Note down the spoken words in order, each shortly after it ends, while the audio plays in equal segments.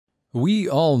We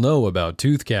all know about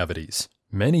tooth cavities.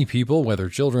 Many people, whether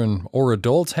children or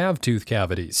adults, have tooth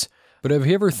cavities. But have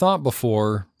you ever thought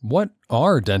before, what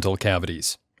are dental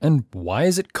cavities? And why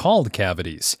is it called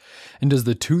cavities? And does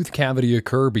the tooth cavity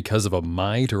occur because of a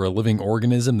mite or a living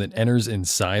organism that enters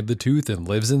inside the tooth and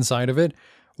lives inside of it?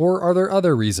 Or are there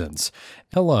other reasons?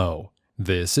 Hello,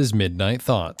 this is Midnight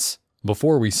Thoughts.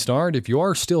 Before we start, if you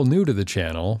are still new to the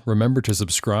channel, remember to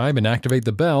subscribe and activate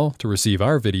the bell to receive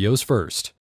our videos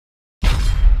first.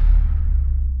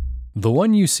 The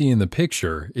one you see in the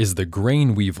picture is the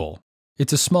grain weevil.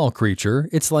 It's a small creature,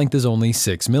 its length is only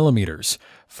 6 millimeters.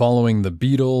 Following the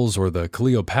beetles or the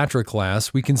Cleopatra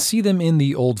class, we can see them in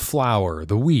the old flour,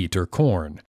 the wheat or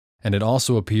corn. And it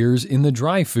also appears in the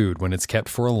dry food when it's kept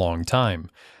for a long time.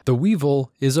 The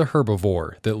weevil is a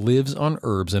herbivore that lives on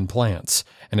herbs and plants,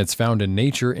 and it's found in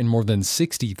nature in more than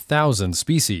 60,000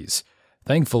 species.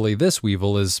 Thankfully, this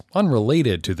weevil is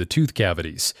unrelated to the tooth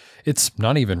cavities. It's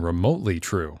not even remotely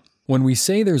true. When we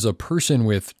say there's a person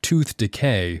with tooth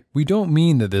decay, we don't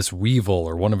mean that this weevil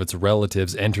or one of its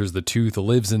relatives enters the tooth,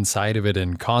 lives inside of it,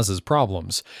 and causes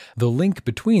problems. The link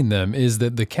between them is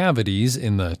that the cavities,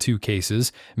 in the two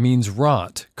cases, means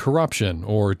rot, corruption,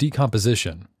 or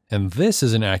decomposition. And this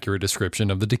is an accurate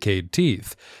description of the decayed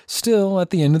teeth. Still, at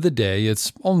the end of the day,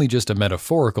 it's only just a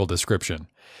metaphorical description.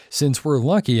 Since we're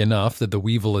lucky enough that the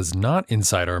weevil is not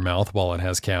inside our mouth while it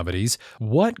has cavities,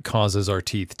 what causes our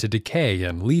teeth to decay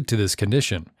and lead to this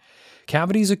condition?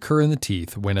 Cavities occur in the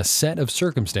teeth when a set of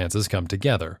circumstances come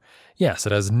together. Yes,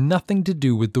 it has nothing to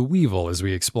do with the weevil, as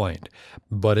we explained,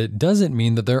 but it doesn't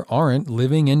mean that there aren't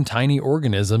living and tiny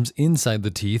organisms inside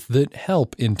the teeth that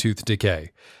help in tooth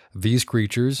decay. These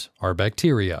creatures are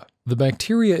bacteria. The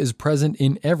bacteria is present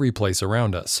in every place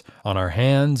around us, on our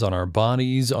hands, on our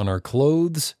bodies, on our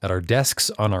clothes, at our desks,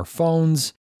 on our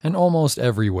phones, and almost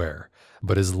everywhere.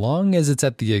 But as long as it's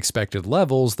at the expected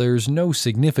levels, there's no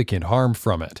significant harm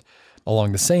from it.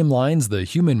 Along the same lines, the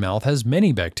human mouth has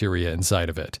many bacteria inside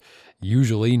of it.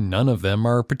 Usually, none of them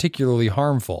are particularly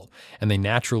harmful, and they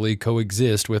naturally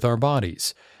coexist with our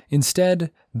bodies.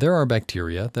 Instead, there are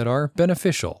bacteria that are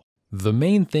beneficial. The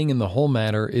main thing in the whole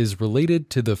matter is related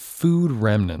to the food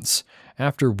remnants.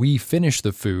 After we finish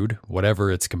the food,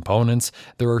 whatever its components,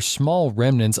 there are small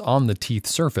remnants on the teeth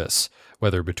surface,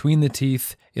 whether between the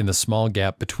teeth, in the small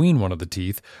gap between one of the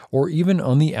teeth, or even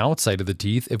on the outside of the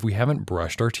teeth if we haven't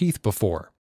brushed our teeth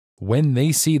before. When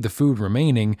they see the food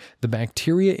remaining, the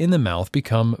bacteria in the mouth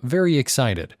become very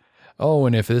excited. Oh,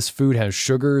 and if this food has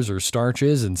sugars or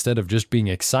starches, instead of just being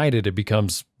excited, it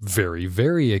becomes very,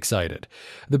 very excited.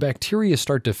 The bacteria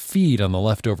start to feed on the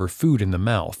leftover food in the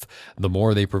mouth. The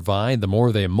more they provide, the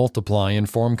more they multiply and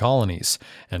form colonies.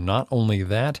 And not only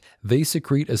that, they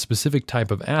secrete a specific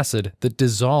type of acid that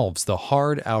dissolves the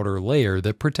hard outer layer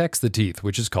that protects the teeth,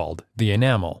 which is called the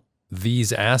enamel.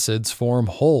 These acids form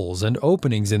holes and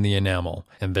openings in the enamel,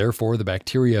 and therefore the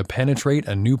bacteria penetrate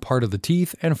a new part of the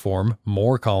teeth and form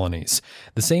more colonies.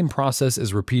 The same process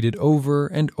is repeated over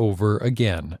and over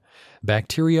again.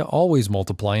 Bacteria always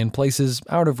multiply in places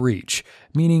out of reach,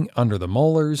 meaning under the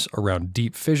molars, around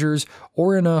deep fissures,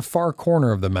 or in a far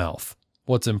corner of the mouth.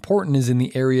 What's important is in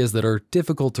the areas that are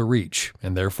difficult to reach,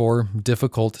 and therefore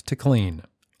difficult to clean.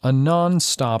 A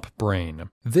non-stop brain.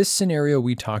 This scenario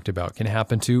we talked about can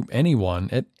happen to anyone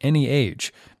at any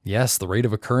age. Yes, the rate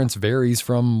of occurrence varies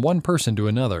from one person to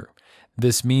another.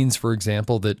 This means, for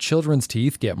example, that children's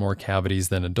teeth get more cavities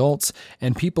than adults,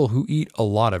 and people who eat a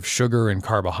lot of sugar and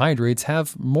carbohydrates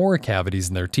have more cavities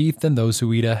in their teeth than those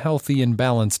who eat a healthy and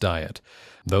balanced diet.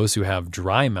 Those who have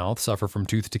dry mouth suffer from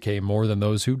tooth decay more than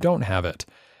those who don't have it.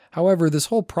 However, this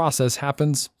whole process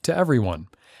happens to everyone.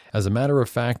 As a matter of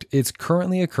fact, it's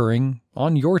currently occurring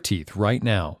on your teeth right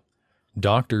now.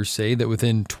 Doctors say that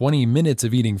within 20 minutes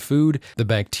of eating food, the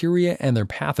bacteria and their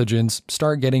pathogens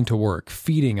start getting to work,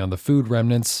 feeding on the food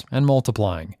remnants and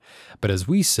multiplying. But as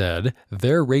we said,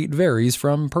 their rate varies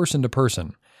from person to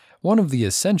person. One of the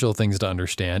essential things to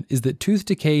understand is that tooth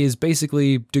decay is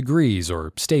basically degrees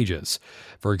or stages.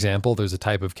 For example, there's a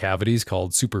type of cavities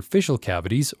called superficial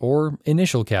cavities or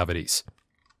initial cavities.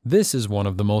 This is one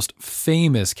of the most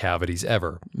famous cavities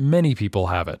ever. Many people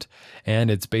have it,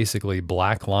 and it's basically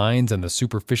black lines and the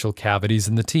superficial cavities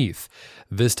in the teeth.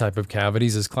 This type of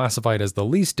cavities is classified as the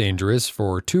least dangerous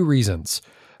for two reasons.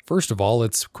 First of all,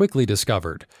 it's quickly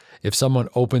discovered. If someone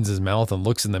opens his mouth and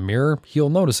looks in the mirror, he'll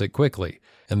notice it quickly.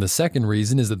 And the second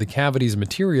reason is that the cavity's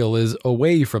material is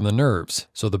away from the nerves,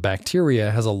 so the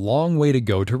bacteria has a long way to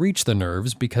go to reach the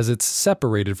nerves because it's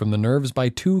separated from the nerves by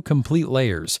two complete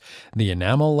layers, the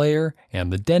enamel layer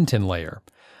and the dentin layer.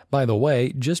 By the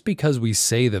way, just because we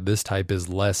say that this type is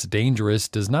less dangerous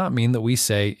does not mean that we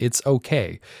say it's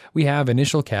okay. We have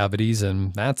initial cavities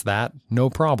and that's that, no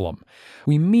problem.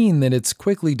 We mean that it's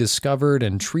quickly discovered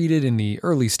and treated in the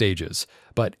early stages.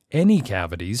 But any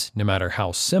cavities, no matter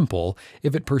how simple,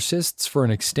 if it persists for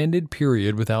an extended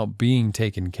period without being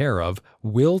taken care of,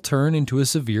 will turn into a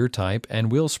severe type and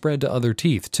will spread to other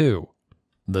teeth too.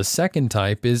 The second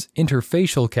type is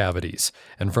interfacial cavities,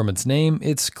 and from its name,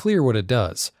 it's clear what it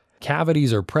does.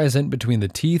 Cavities are present between the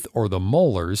teeth or the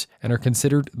molars and are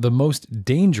considered the most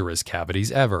dangerous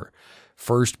cavities ever.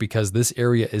 First, because this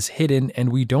area is hidden and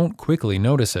we don't quickly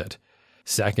notice it.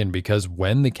 Second, because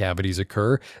when the cavities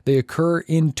occur, they occur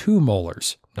in 2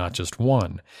 molars, not just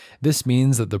 1. This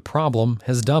means that the problem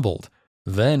has doubled.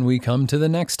 Then we come to the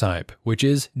next type, which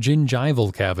is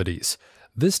gingival cavities.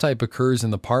 This type occurs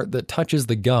in the part that touches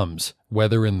the gums,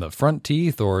 whether in the front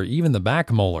teeth or even the back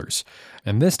molars.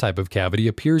 And this type of cavity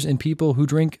appears in people who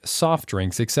drink soft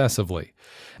drinks excessively.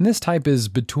 And this type is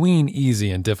between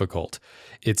easy and difficult.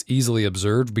 It's easily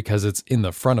observed because it's in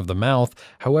the front of the mouth,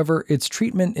 however, its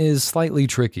treatment is slightly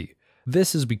tricky.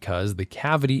 This is because the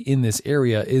cavity in this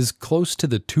area is close to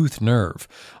the tooth nerve.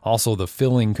 Also, the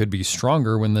filling could be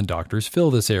stronger when the doctors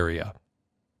fill this area.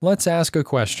 Let's ask a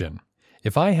question.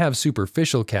 If I have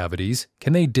superficial cavities,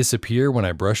 can they disappear when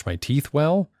I brush my teeth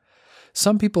well?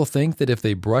 Some people think that if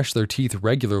they brush their teeth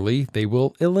regularly, they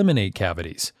will eliminate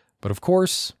cavities. But of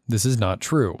course, this is not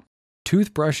true.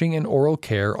 Toothbrushing and oral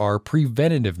care are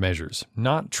preventative measures,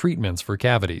 not treatments for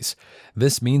cavities.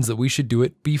 This means that we should do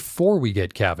it before we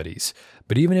get cavities.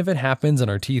 But even if it happens and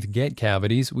our teeth get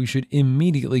cavities, we should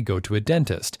immediately go to a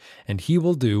dentist, and he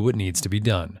will do what needs to be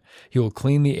done. He will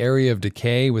clean the area of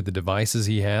decay with the devices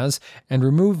he has and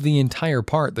remove the entire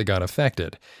part that got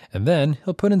affected, and then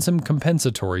he'll put in some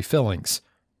compensatory fillings.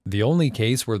 The only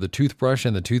case where the toothbrush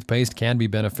and the toothpaste can be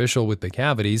beneficial with the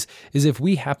cavities is if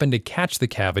we happen to catch the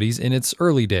cavities in its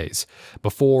early days,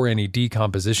 before any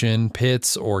decomposition,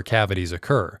 pits, or cavities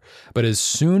occur. But as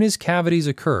soon as cavities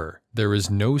occur, there is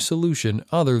no solution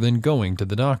other than going to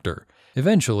the doctor.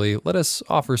 Eventually, let us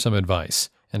offer some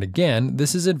advice. And again,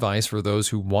 this is advice for those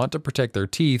who want to protect their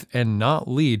teeth and not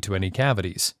lead to any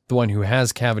cavities. The one who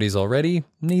has cavities already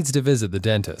needs to visit the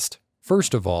dentist.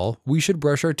 First of all, we should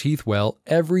brush our teeth well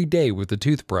every day with the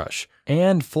toothbrush,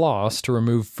 and floss to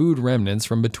remove food remnants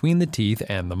from between the teeth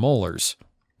and the molars.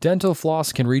 Dental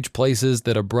floss can reach places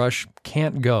that a brush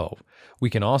can't go.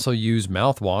 We can also use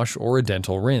mouthwash or a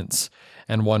dental rinse.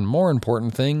 And one more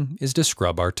important thing is to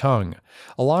scrub our tongue.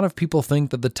 A lot of people think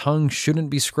that the tongue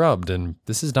shouldn't be scrubbed, and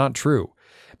this is not true.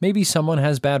 Maybe someone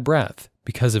has bad breath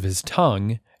because of his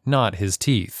tongue, not his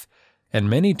teeth. And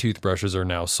many toothbrushes are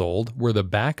now sold where the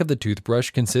back of the toothbrush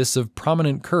consists of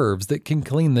prominent curves that can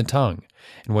clean the tongue.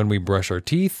 And when we brush our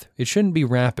teeth, it shouldn't be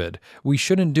rapid. We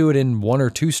shouldn't do it in 1 or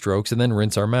 2 strokes and then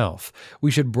rinse our mouth. We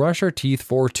should brush our teeth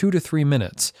for 2 to 3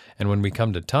 minutes. And when we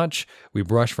come to touch, we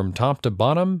brush from top to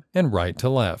bottom and right to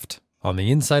left. On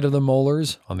the inside of the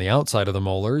molars, on the outside of the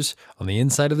molars, on the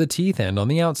inside of the teeth and on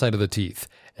the outside of the teeth,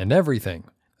 and everything.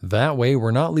 That way,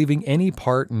 we're not leaving any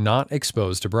part not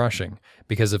exposed to brushing,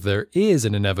 because if there is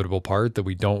an inevitable part that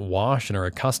we don't wash and are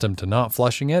accustomed to not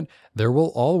flushing it, there will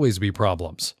always be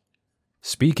problems.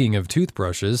 Speaking of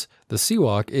toothbrushes, the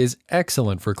Siwak is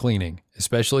excellent for cleaning,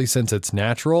 especially since it's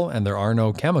natural and there are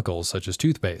no chemicals such as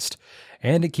toothpaste,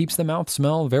 and it keeps the mouth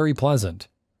smell very pleasant.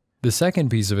 The second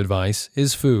piece of advice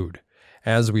is food.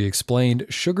 As we explained,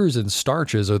 sugars and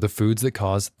starches are the foods that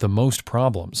cause the most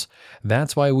problems.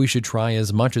 That's why we should try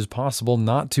as much as possible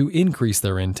not to increase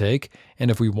their intake,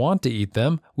 and if we want to eat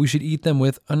them, we should eat them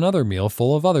with another meal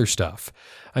full of other stuff.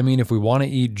 I mean, if we want to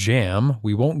eat jam,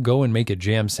 we won't go and make a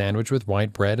jam sandwich with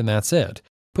white bread and that's it.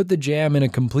 Put the jam in a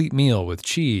complete meal with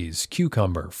cheese,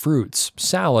 cucumber, fruits,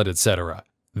 salad, etc.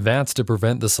 That's to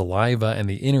prevent the saliva and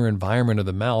the inner environment of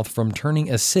the mouth from turning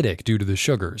acidic due to the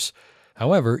sugars.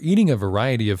 However, eating a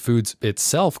variety of foods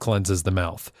itself cleanses the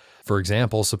mouth. For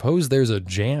example, suppose there's a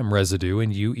jam residue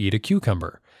and you eat a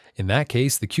cucumber. In that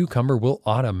case, the cucumber will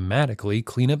automatically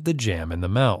clean up the jam in the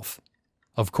mouth.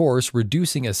 Of course,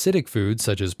 reducing acidic foods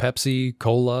such as Pepsi,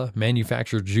 cola,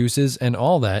 manufactured juices, and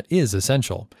all that is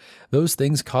essential. Those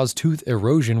things cause tooth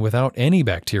erosion without any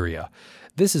bacteria.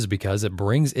 This is because it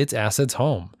brings its acids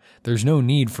home. There's no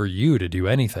need for you to do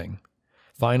anything.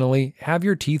 Finally, have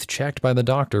your teeth checked by the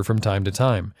doctor from time to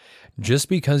time. Just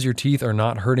because your teeth are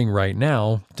not hurting right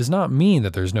now does not mean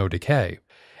that there's no decay.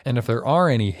 And if there are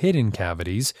any hidden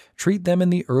cavities, treat them in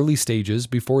the early stages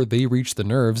before they reach the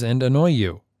nerves and annoy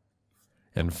you.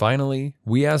 And finally,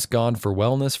 we ask God for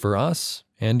wellness for us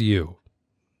and you.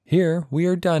 Here, we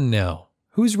are done now.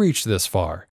 Who's reached this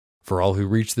far? For all who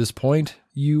reach this point,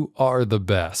 you are the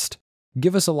best.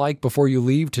 Give us a like before you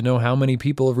leave to know how many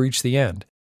people have reached the end.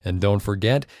 And don't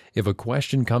forget, if a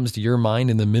question comes to your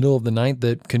mind in the middle of the night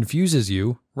that confuses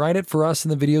you, write it for us in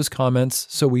the video's comments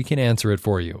so we can answer it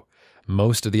for you.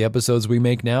 Most of the episodes we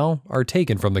make now are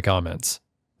taken from the comments.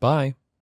 Bye.